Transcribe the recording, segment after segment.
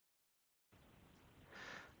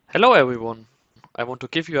Hello everyone. I want to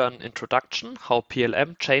give you an introduction how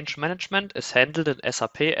PLM change management is handled in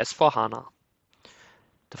SAP S/4HANA.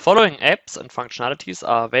 The following apps and functionalities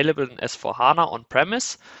are available in S/4HANA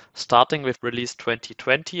on-premise, starting with release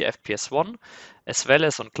 2020 FPS1, as well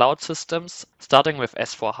as on cloud systems, starting with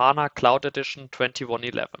S/4HANA Cloud Edition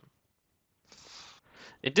 2111.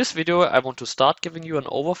 In this video, I want to start giving you an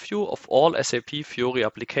overview of all SAP Fiori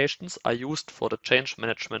applications are used for the change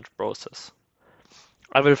management process.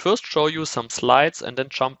 I will first show you some slides and then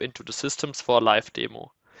jump into the systems for a live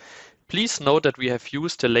demo. Please note that we have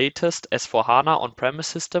used the latest S/4HANA on-premise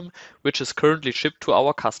system, which is currently shipped to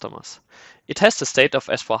our customers. It has the state of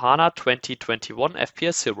S/4HANA 2021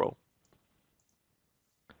 FPS0.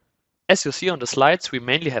 As you see on the slides, we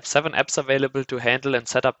mainly have 7 apps available to handle and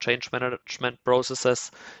set up change management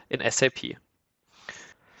processes in SAP.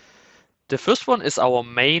 The first one is our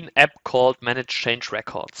main app called Manage Change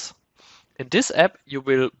Records. In this app, you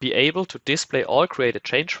will be able to display all created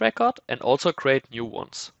change records and also create new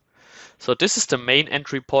ones. So this is the main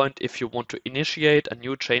entry point if you want to initiate a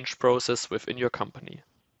new change process within your company.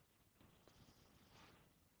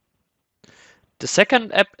 The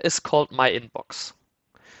second app is called My Inbox.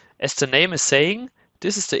 As the name is saying,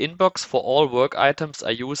 this is the inbox for all work items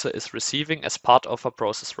a user is receiving as part of a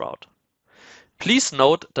process route. Please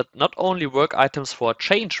note that not only work items for a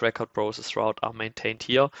change record process route are maintained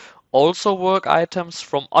here, also work items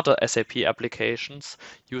from other SAP applications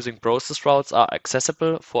using process routes are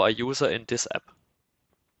accessible for a user in this app.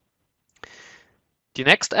 The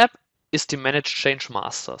next app is the Manage Change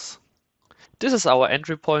Masters. This is our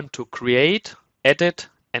entry point to create, edit,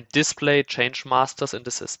 and display change masters in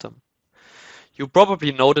the system. You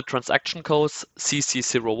probably know the transaction codes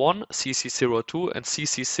CC01, CC02, and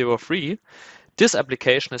CC03. This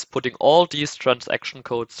application is putting all these transaction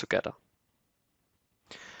codes together.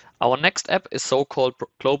 Our next app is so-called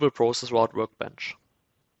Global Process Route Workbench.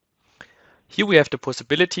 Here we have the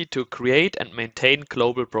possibility to create and maintain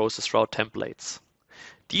global process route templates.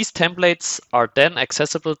 These templates are then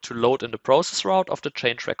accessible to load in the process route of the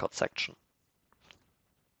change record section.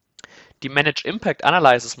 The Manage Impact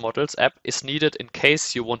Analysis Models app is needed in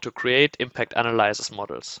case you want to create impact analysis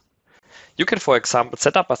models. You can, for example,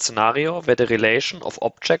 set up a scenario where the relation of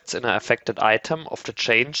objects in an affected item of the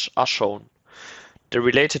change are shown. The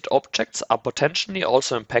related objects are potentially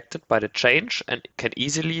also impacted by the change and can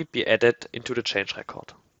easily be added into the change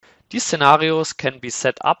record. These scenarios can be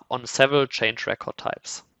set up on several change record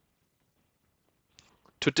types.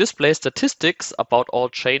 To display statistics about all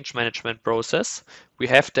change management process, we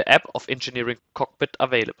have the app of Engineering Cockpit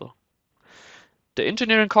available. The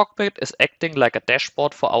Engineering Cockpit is acting like a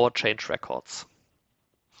dashboard for our change records.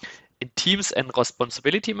 In teams and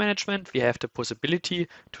responsibility management, we have the possibility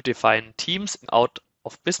to define teams out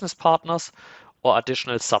of business partners or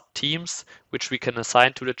additional sub-teams, which we can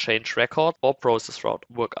assign to the change record or process route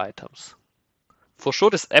work items. For sure,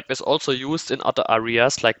 this app is also used in other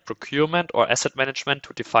areas like procurement or asset management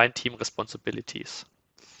to define team responsibilities.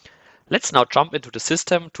 Let's now jump into the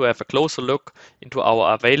system to have a closer look into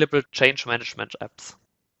our available change management apps.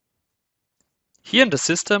 Here in the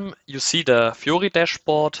system, you see the Fiori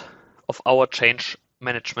dashboard of our change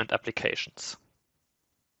management applications.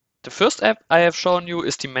 The first app I have shown you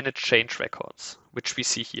is the Manage Change Records, which we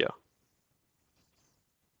see here.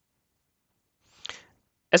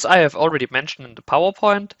 As I have already mentioned in the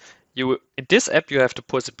PowerPoint, in this app you have the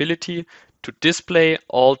possibility to display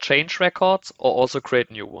all change records or also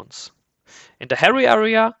create new ones. In the hairy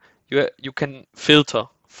area, you can filter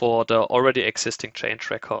for the already existing change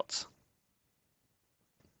records.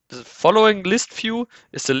 The following list view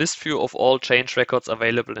is the list view of all change records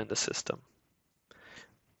available in the system.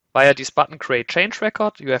 Via this button Create Change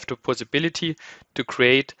Record, you have the possibility to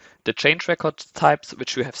create the change record types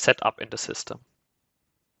which you have set up in the system.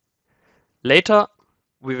 Later,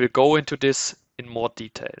 we will go into this in more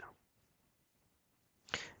detail.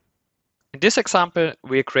 In this example,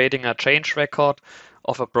 we are creating a change record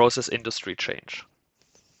of a process industry change.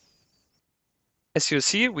 As you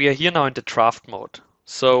see, we are here now in the draft mode.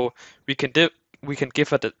 So we can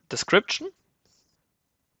give a description,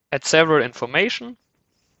 add several information,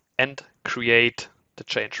 and create the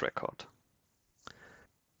change record.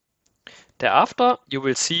 Thereafter, you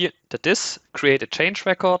will see that this created change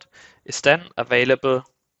record is then available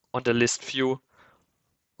on the list view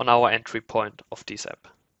on our entry point of this app.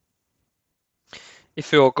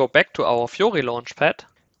 If we go back to our Fiori Launchpad,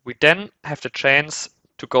 we then have the chance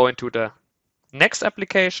to go into the next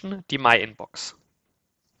application, the My Inbox.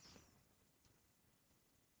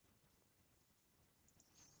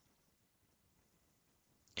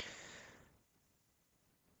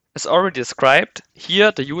 As already described,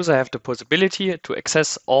 here the user have the possibility to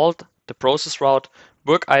access all the process route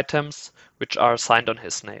work items which are assigned on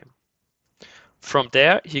his name. From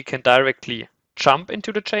there, he can directly jump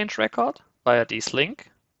into the change record via this link.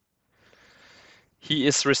 He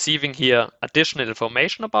is receiving here additional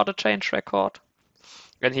information about the change record,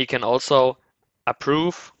 and he can also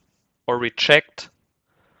approve or reject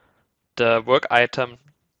the work item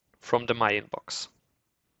from the My Inbox.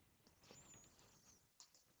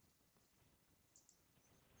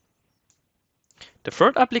 The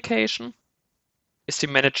third application is the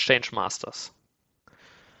Manage Change Masters.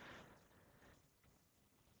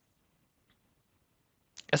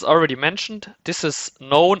 As already mentioned, this is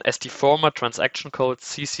known as the former transaction code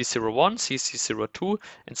CC01, CC02,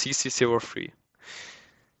 and CC03.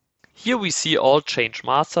 Here we see all change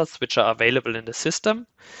masters which are available in the system,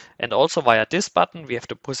 and also via this button we have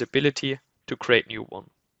the possibility to create new one.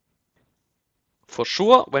 For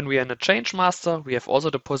sure, when we are in a change master, we have also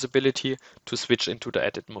the possibility to switch into the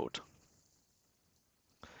edit mode.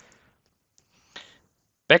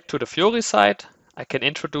 Back to the Fiori side, I can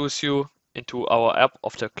introduce you into our app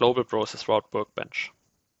of the Global Process Route Workbench.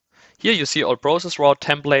 Here you see all process route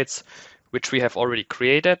templates which we have already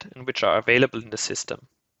created and which are available in the system.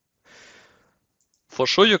 For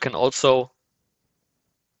sure, you can also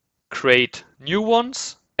create new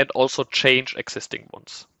ones and also change existing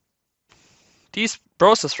ones. These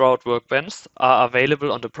process route workbenches are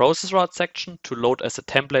available on the process route section to load as a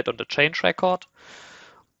template on the change record,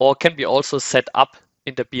 or can be also set up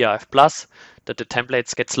in the BRF Plus that the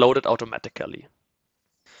templates gets loaded automatically.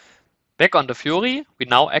 Back on the Fiori, we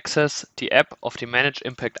now access the app of the Manage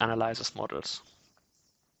Impact Analysis models.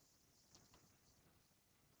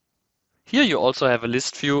 Here you also have a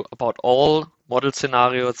list view about all model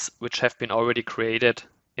scenarios which have been already created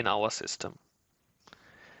in our system.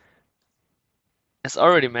 As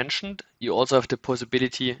already mentioned, you also have the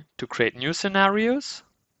possibility to create new scenarios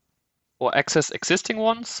or access existing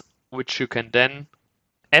ones, which you can then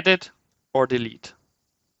edit or delete.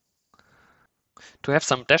 To have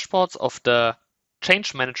some dashboards of the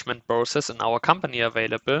change management process in our company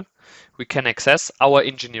available, we can access our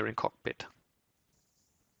Engineering Cockpit.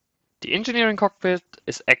 The Engineering Cockpit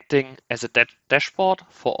is acting as a dashboard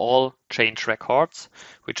for all change records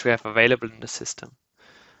which we have available in the system.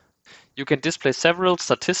 You can display several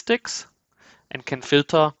statistics and can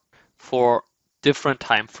filter for different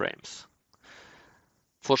time frames.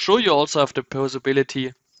 For sure, you also have the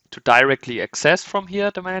possibility to directly access from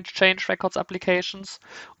here the Manage Change Records applications,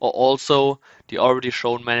 or also the already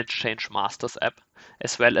shown Manage Change Masters app,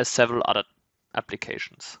 as well as several other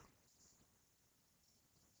applications.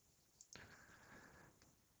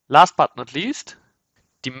 Last but not least,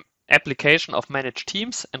 the application of Manage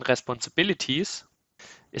Teams and Responsibilities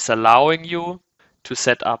is allowing you to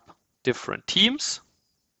set up different teams,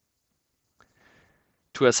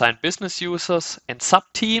 to assign business users and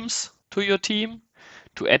sub-teams to your team,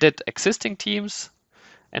 to edit existing teams,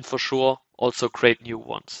 and for sure also create new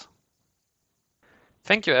ones.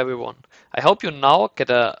 Thank you everyone. I hope you now get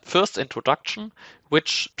a first introduction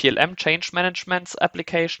which PLM change management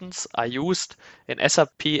applications are used in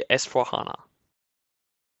SAP S/4HANA.